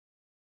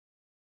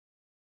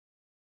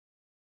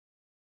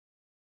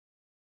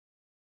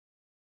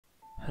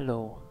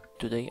Hello,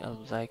 today I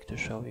would like to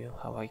show you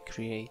how I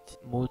create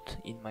mood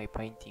in my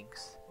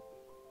paintings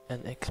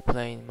and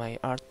explain my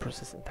art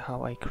process and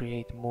how I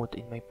create mood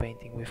in my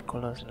painting with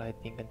colors,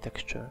 lighting and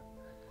texture.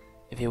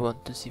 If you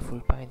want to see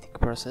full painting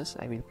process,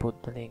 I will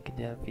put the link in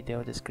the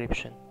video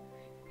description.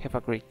 Have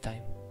a great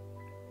time.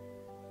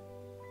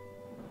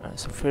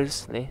 So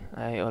firstly,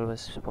 I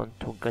always want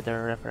to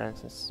gather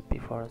references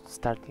before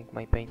starting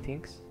my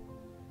paintings.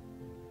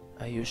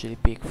 I usually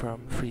pick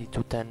from 3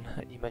 to 10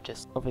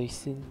 images of a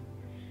scene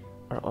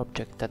or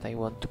object that I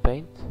want to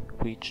paint,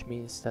 which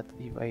means that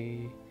if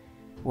I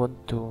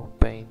want to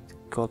paint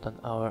golden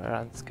hour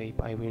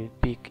landscape, I will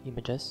pick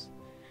images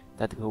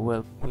that go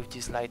well with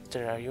this light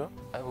scenario.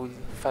 I will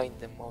find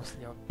them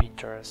mostly on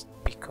Pinterest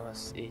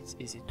because it's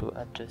easy to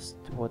adjust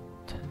what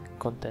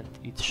content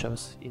it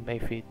shows in my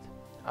feed.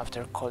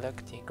 After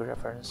collecting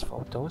reference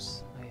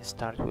photos, I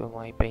start with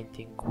my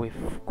painting with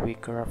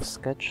quick rough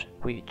sketch,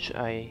 which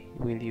I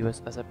will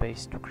use as a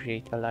base to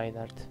create a line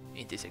art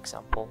in this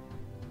example.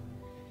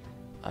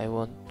 I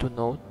want to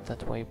note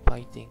that while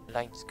painting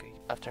landscape,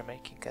 after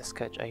making a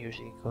sketch I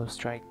usually go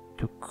straight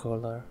to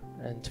color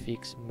and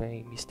fix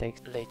my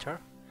mistakes later,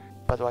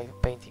 but while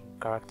painting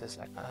characters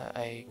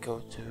I go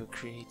to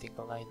creating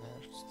a line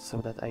art so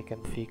that I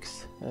can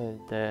fix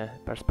the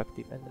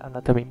perspective and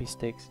anatomy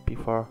mistakes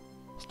before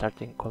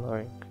starting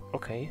coloring.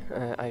 Okay,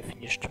 I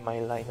finished my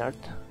line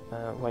art.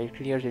 While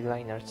clearing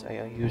line arts,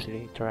 I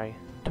usually try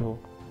to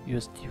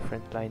use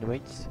different line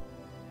weights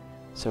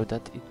so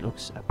that it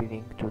looks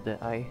appealing to the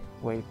eye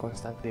while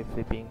constantly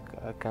flipping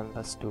a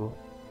canvas to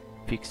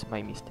fix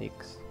my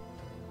mistakes.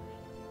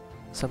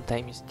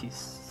 Sometimes these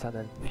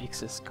sudden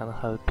fixes can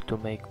help to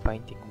make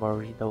painting more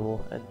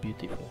readable and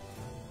beautiful.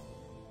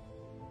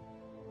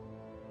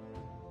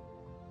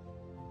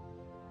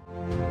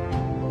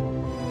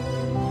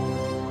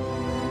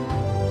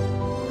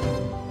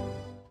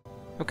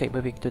 Okay,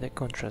 moving to the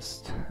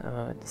contrast.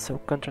 So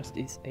contrast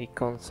is a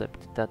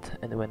concept that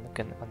anyone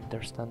can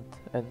understand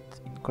and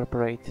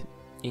incorporate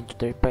into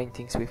their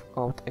paintings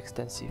without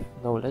extensive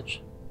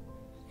knowledge.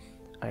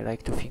 I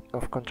like to think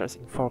of contrast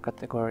in 4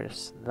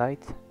 categories: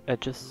 light,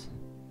 edges,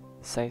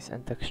 size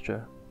and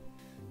texture.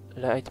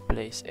 Light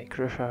plays a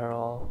crucial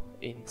role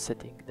in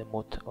setting the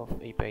mood of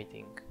a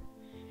painting.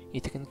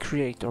 It can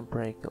create or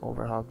break the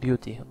overall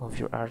beauty of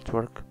your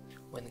artwork.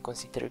 When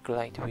considering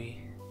light,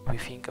 we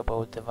think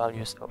about the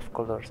values of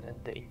colors and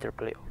the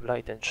interplay of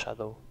light and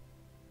shadow.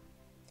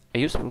 A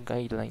useful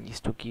guideline is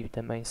to give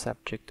the main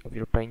subject of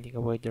your painting a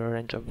wider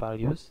range of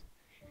values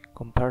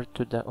compared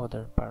to the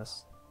other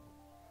parts.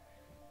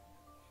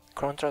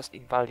 Contrast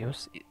in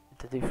values,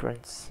 the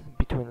difference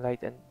between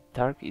light and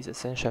dark, is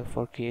essential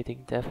for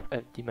creating depth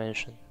and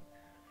dimension.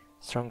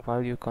 Strong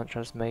value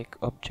contrasts make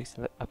objects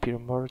appear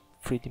more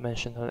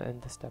three-dimensional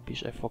and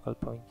establish a focal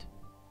point.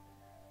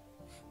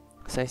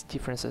 Size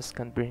differences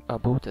can bring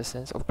about a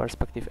sense of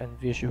perspective and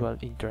visual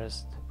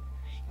interest.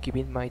 Keep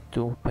in mind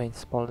to paint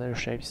smaller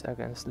shapes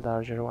against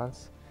larger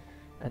ones,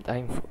 and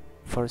aim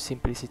for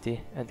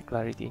simplicity and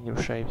clarity in your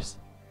shapes.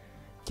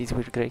 This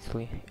will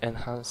greatly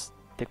enhance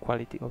the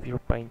quality of your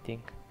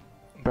painting.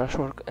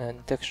 Brushwork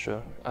and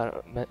texture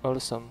are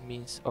also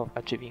means of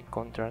achieving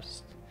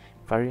contrast.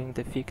 Varying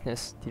the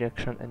thickness,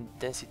 direction and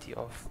density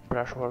of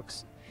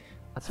brushworks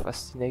adds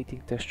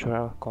fascinating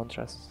textural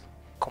contrasts.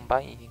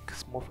 Combining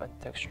smooth and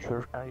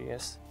textured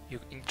areas, you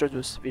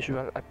introduce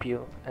visual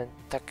appeal and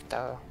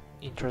tactile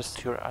interest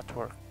to your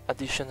artwork.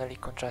 Additionally,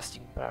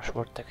 contrasting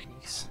brushwork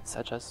techniques,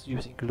 such as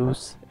using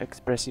loose,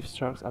 expressive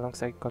strokes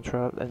alongside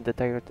controlled and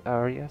detailed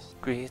areas,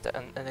 create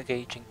an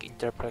engaging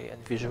interplay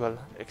and visual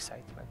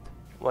excitement.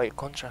 While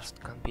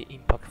contrast can be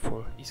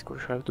impactful, it's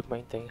crucial to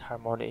maintain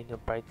harmony in your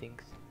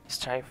paintings.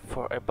 Strive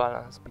for a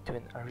balance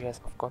between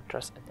areas of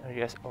contrast and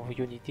areas of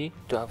unity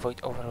to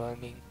avoid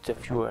overwhelming the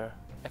viewer.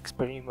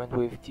 Experiment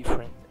with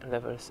different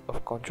levels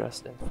of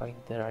contrast and find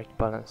the right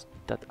balance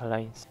that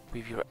aligns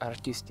with your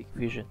artistic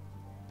vision.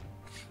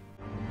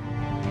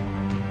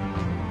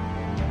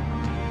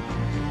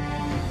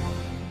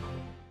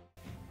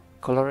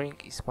 Coloring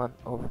is one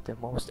of the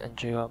most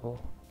enjoyable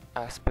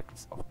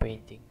aspects of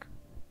painting.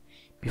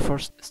 Before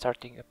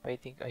starting a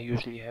painting, I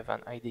usually have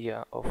an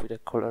idea of the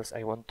colors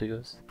I want to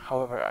use.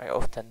 However, I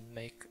often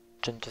make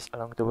changes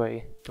along the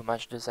way to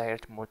match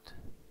desired mood.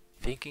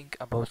 Thinking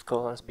about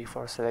colors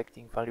before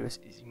selecting values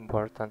is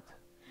important.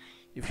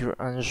 If you're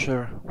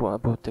unsure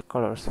about the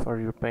colors for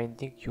your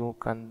painting, you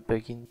can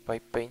begin by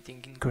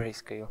painting in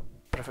grayscale.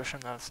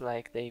 Professionals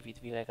like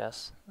David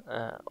Villegas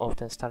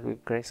often start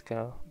with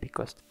grayscale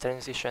because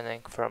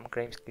transitioning from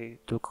grayscale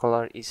to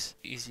color is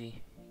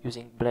easy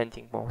using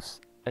blending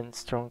modes, and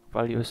strong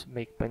values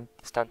make paint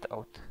stand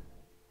out.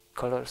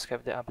 Colors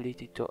have the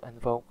ability to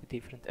evoke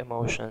different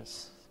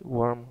emotions.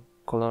 Warm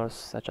colors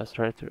such as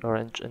red,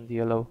 orange and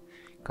yellow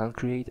can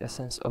create a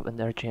sense of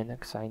energy and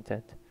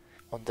excitement.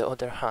 On the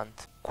other hand,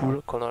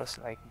 cool colors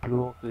like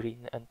blue,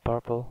 green and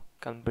purple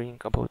can bring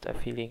about a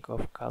feeling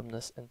of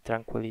calmness and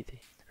tranquility.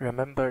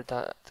 Remember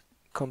that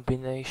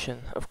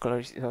combination of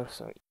colors is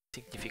also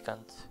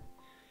significant.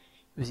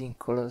 Using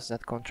colors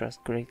that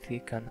contrast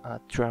greatly can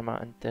add drama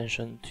and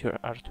tension to your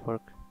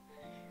artwork.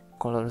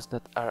 Colors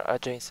that are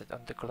adjacent on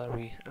the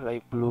gallery,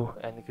 like blue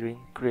and green,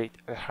 create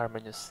a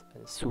harmonious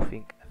and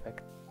soothing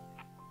effect.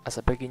 As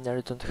a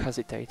beginner, don't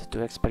hesitate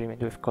to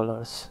experiment with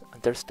colors.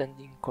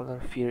 Understanding color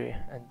theory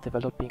and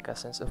developing a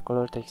sense of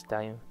color takes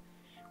time.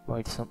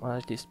 While some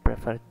artists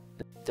prefer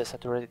the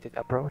saturated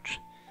approach,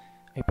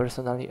 I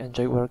personally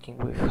enjoy working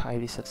with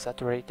highly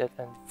saturated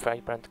and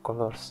vibrant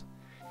colors.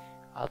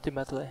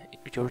 Ultimately,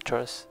 it's your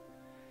choice.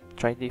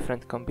 Try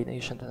different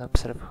combinations and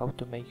observe how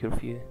to make you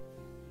feel.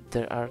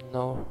 There are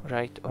no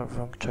right or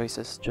wrong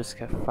choices, just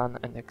have fun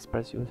and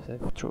express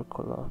yourself through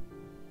color.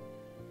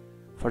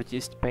 For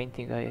this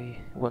painting I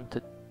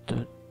wanted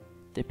to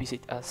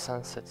depict a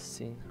sunset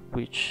scene,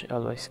 which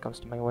always comes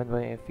to my mind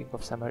when I think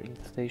of summer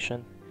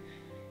illustration.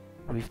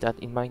 With that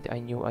in mind, I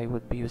knew I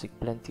would be using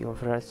plenty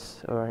of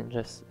reds,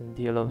 oranges and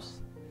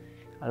yellows,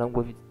 along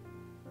with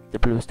the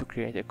blues to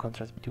create a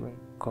contrast between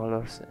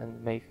colors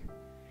and make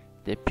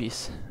the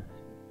piece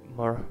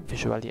more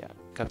visually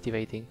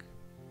captivating.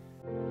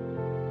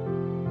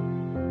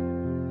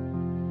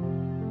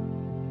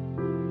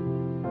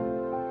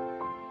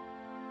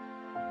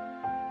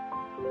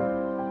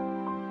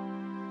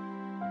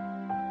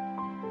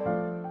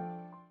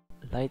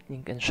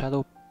 Lighting and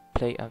shadow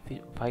play a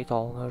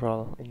vital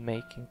role in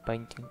making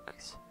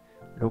paintings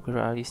look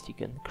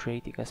realistic and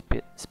creating a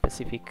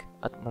specific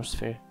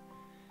atmosphere.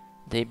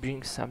 They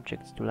bring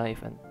subjects to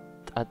life and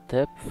add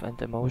depth and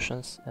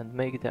emotions and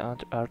make the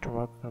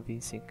artwork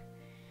convincing.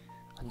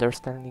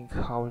 Understanding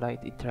how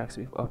light interacts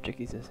with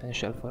objects is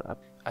essential for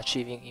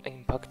achieving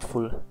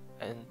impactful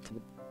and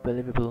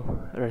believable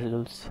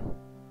results.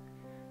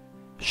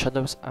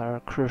 Shadows are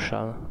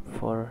crucial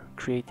for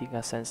creating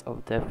a sense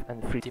of depth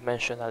and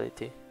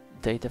three-dimensionality.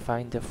 They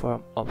define the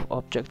form of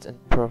objects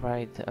and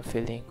provide a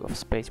feeling of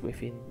space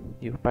within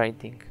your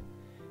painting.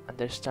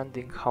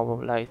 Understanding how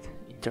light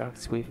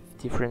interacts with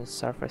different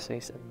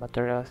surfaces and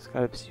materials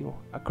helps you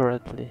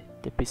accurately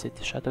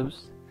depict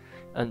shadows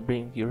and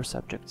bring your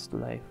subjects to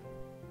life.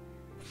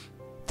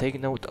 Take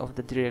note of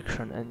the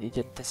direction and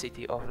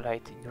intensity of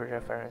light in your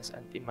reference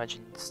and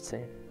imagined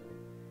scene.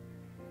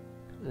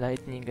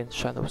 Lighting and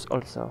shadows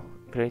also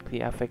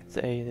greatly affect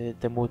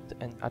the mood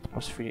and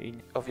atmosphere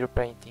of your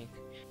painting.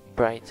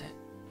 Bright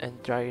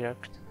and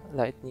direct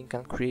lighting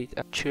can create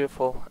a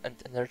cheerful and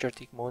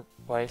energetic mood,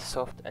 while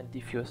soft and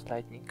diffuse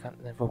lighting can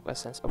evoke a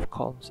sense of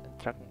calm and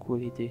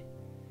tranquility.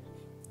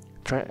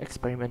 Try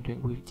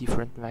experimenting with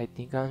different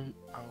lighting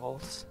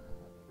angles,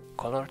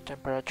 color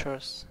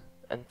temperatures,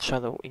 and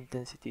shadow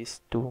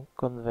intensities to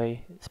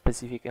convey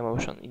specific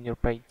emotion in your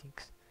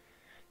paintings.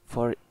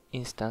 For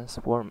instance,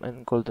 warm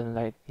and golden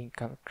lighting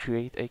can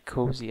create a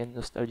cozy and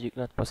nostalgic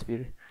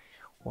atmosphere,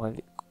 while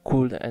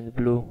cool and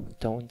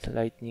blue-toned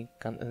lighting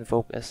can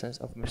evoke a sense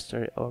of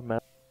mystery or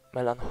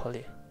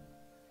melancholy.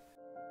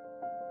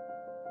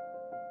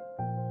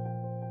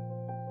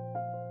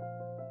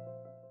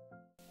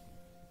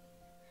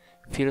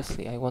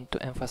 Firstly, I want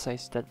to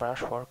emphasize that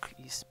brushwork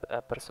is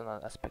a personal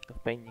aspect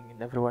of painting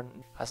and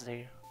everyone has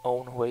their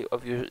own way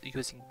of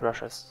using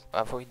brushes.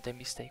 Avoid the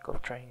mistake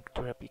of trying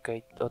to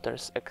replicate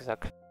others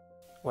exactly.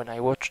 When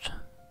I watched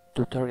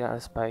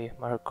tutorials by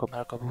Marco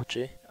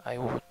Bucci, I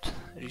would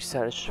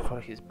research for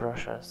his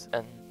brushes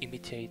and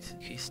imitate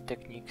his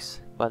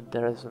techniques, but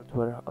the results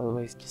were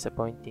always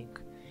disappointing.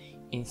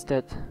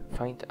 Instead,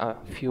 find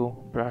a few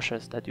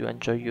brushes that you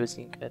enjoy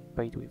using and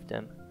paint with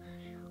them.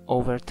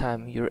 Over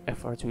time, your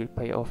efforts will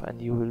pay off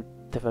and you will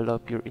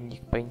develop your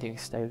unique painting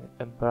style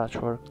and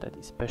brushwork that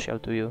is special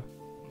to you.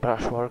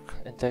 Brushwork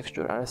and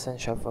texture are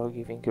essential for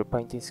giving your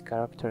paintings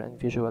character and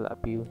visual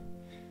appeal.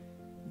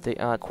 They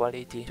add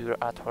quality to your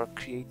artwork,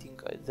 creating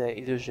the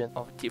illusion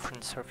of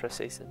different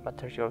surfaces and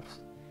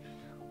materials.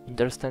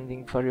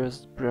 Understanding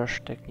various brush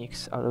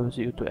techniques allows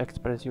you to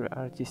express your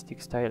artistic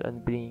style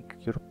and bring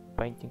your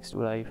paintings to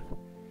life.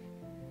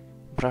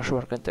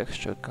 Brushwork and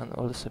texture can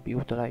also be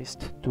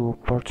utilized to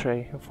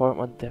portray form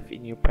and depth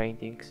in your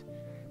paintings.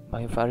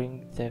 By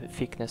varying the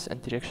thickness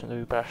and direction of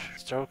your brush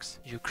strokes,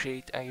 you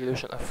create an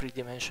illusion of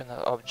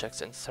three-dimensional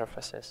objects and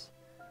surfaces.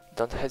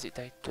 Don't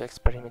hesitate to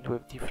experiment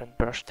with different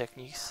brush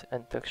techniques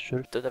and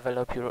texture to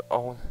develop your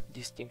own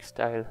distinct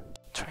style.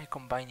 Try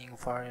combining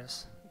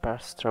various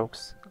brush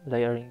strokes,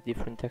 layering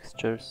different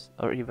textures,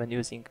 or even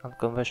using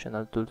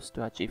unconventional tools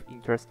to achieve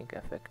interesting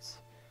effects.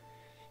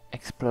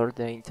 Explore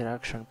the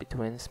interaction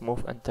between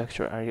smooth and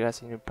texture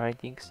areas in your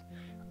paintings,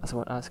 as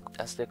well as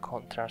the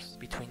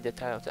contrast between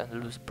detailed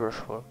and loose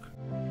brushwork.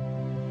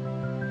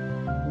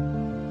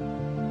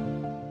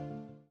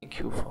 Thank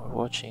you for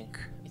watching.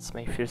 It's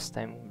my first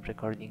time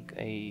recording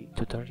a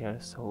tutorial,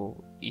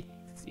 so it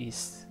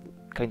is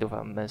kind of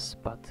a mess,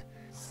 but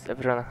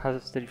everyone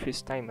has their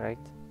first time, right?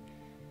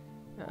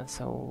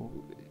 So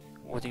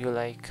would you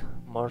like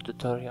more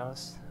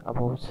tutorials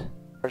about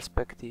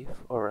perspective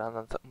or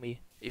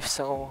anatomy? If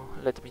so,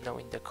 let me know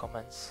in the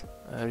comments.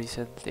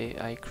 Recently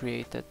I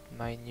created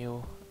my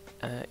new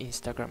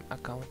Instagram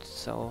account,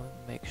 so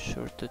make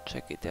sure to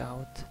check it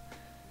out.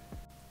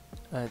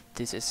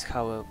 This is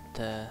how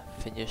the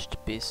finished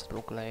piece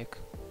look like.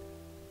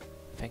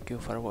 Thank you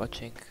for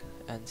watching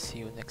and see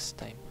you next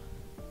time.